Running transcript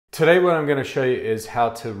Today what I'm going to show you is how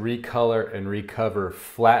to recolor and recover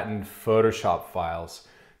flattened Photoshop files.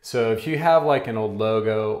 So if you have like an old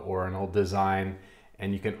logo or an old design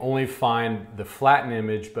and you can only find the flattened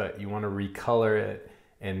image but you want to recolor it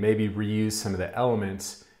and maybe reuse some of the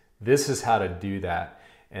elements, this is how to do that.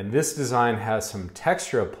 And this design has some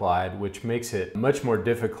texture applied, which makes it much more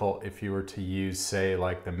difficult if you were to use, say,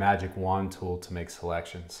 like the magic wand tool to make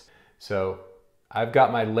selections. So I've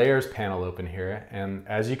got my layers panel open here, and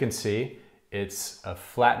as you can see, it's a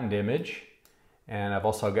flattened image. And I've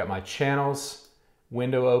also got my channels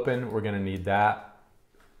window open. We're gonna need that.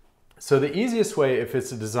 So the easiest way, if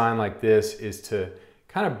it's a design like this, is to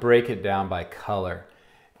kind of break it down by color.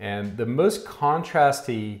 And the most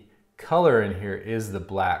contrasty color in here is the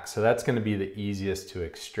black. So that's gonna be the easiest to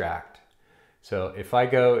extract. So if I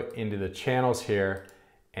go into the channels here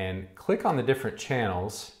and click on the different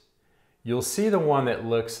channels, you'll see the one that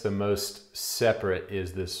looks the most separate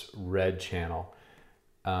is this red channel.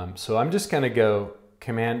 So I'm just gonna go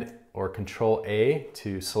Command or Control A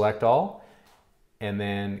to select all, and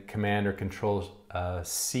then Command or Control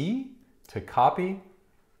C to copy.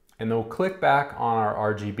 And then we'll click back on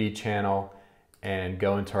our RGB channel and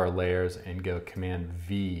go into our layers and go Command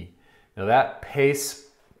V. Now that pastes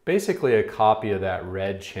basically a copy of that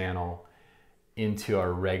red channel into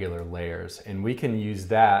our regular layers, and we can use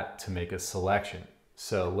that to make a selection.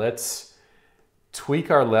 So let's tweak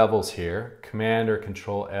our levels here, Command or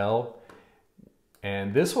Control L,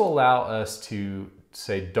 and this will allow us to,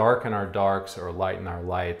 say, darken our darks or lighten our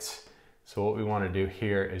lights. So what we want to do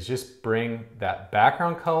here is just bring that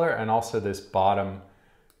background color and also this bottom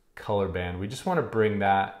color band. We just want to bring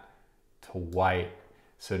that to white.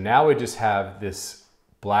 So now we just have this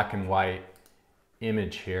black and white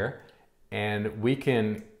image here. And we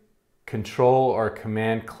can Control or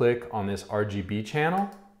Command click on this RGB channel,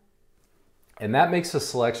 and that makes a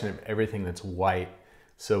selection of everything that's white.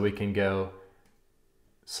 So we can go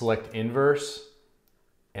select inverse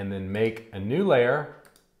and then make a new layer.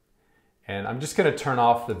 And I'm just going to turn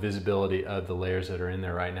off the visibility of the layers that are in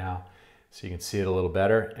there right now so you can see it a little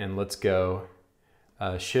better. And let's go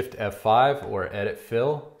Shift F5 or Edit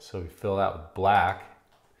Fill. So we fill that with black.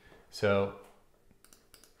 So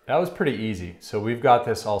that was pretty easy. So we've got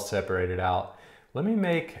this all separated out. Let me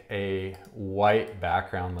make a white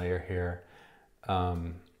background layer here,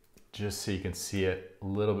 just so you can see it a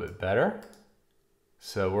little bit better.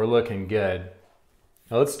 So we're looking good.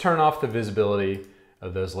 Now let's turn off the visibility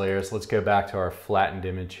of those layers. Let's go back to our flattened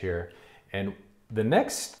image here. And the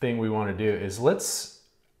next thing we want to do is let's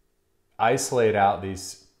isolate out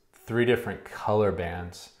these 3 different color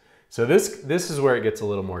bands. So this is where it gets a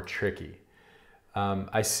little more tricky.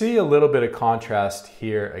 I see a little bit of contrast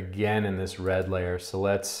here again in this red layer. So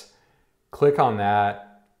let's click on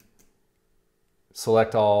that,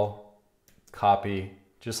 select all, copy,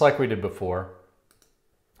 just like we did before.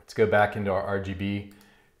 Let's go back into our RGB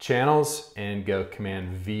channels and go Command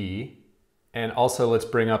V. And also let's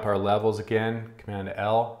bring up our levels again, Command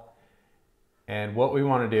L. And what we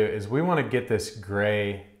want to do is we want to get this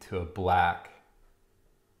gray to a black.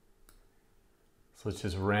 So let's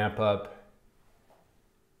just ramp up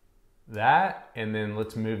that, and then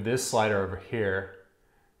let's move this slider over here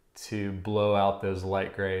to blow out those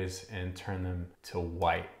light grays and turn them to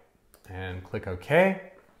white. And click OK.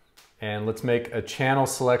 And let's make a channel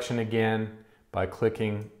selection again by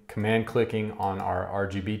command clicking on our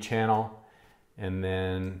RGB channel, and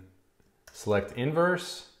then select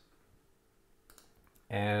inverse.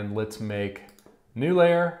 And let's make new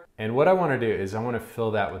layer. And what I want to do is I want to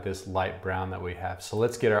fill that with this light brown that we have. So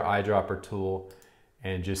let's get our eyedropper tool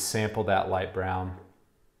and just sample that light brown.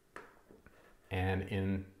 And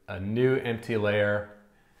in a new empty layer,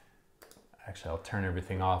 actually I'll turn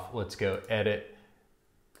everything off. Let's go Edit,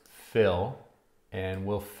 Fill, and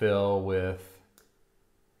we'll fill with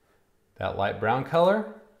that light brown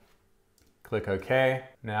color. Click OK.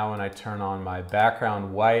 Now when I turn on my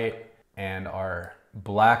background white and our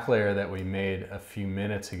black layer that we made a few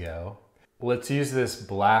minutes ago, let's use this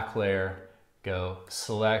black layer, go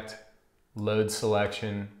select, load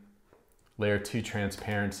selection, layer 2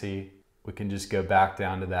 transparency. We can just go back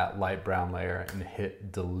down to that light brown layer and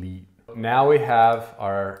hit delete. Now we have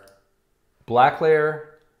our black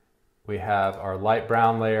layer, we have our light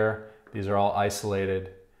brown layer. These are all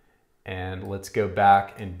isolated. And let's go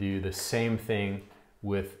back and do the same thing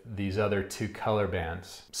with these other 2 color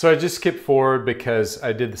bands. So I just skipped forward because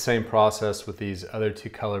I did the same process with these other 2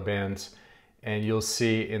 color bands. And you'll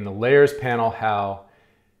see in the layers panel how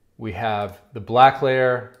we have the black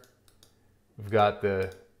layer, we've got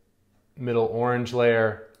the middle orange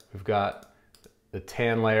layer, we've got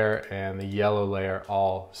tan layer and the yellow layer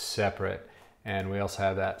all separate. And we also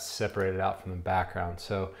have that separated out from the background.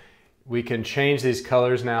 So we can change these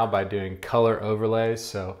colors now by doing color overlays.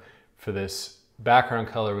 So for this background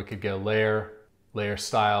color, we could go layer, layer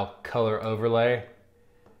style, color overlay.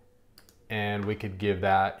 And we could give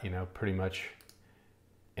that, you know, pretty much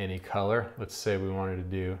any color. Let's say we wanted to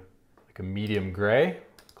do like a medium gray,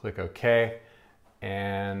 click OK.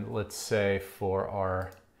 And let's say for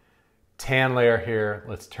our tan layer here,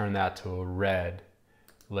 let's turn that to a red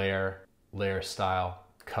layer, layer style,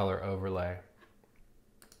 color overlay.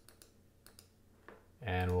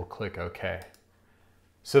 And we'll click OK.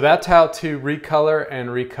 So that's how to recolor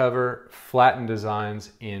and recover flattened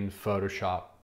designs in Photoshop.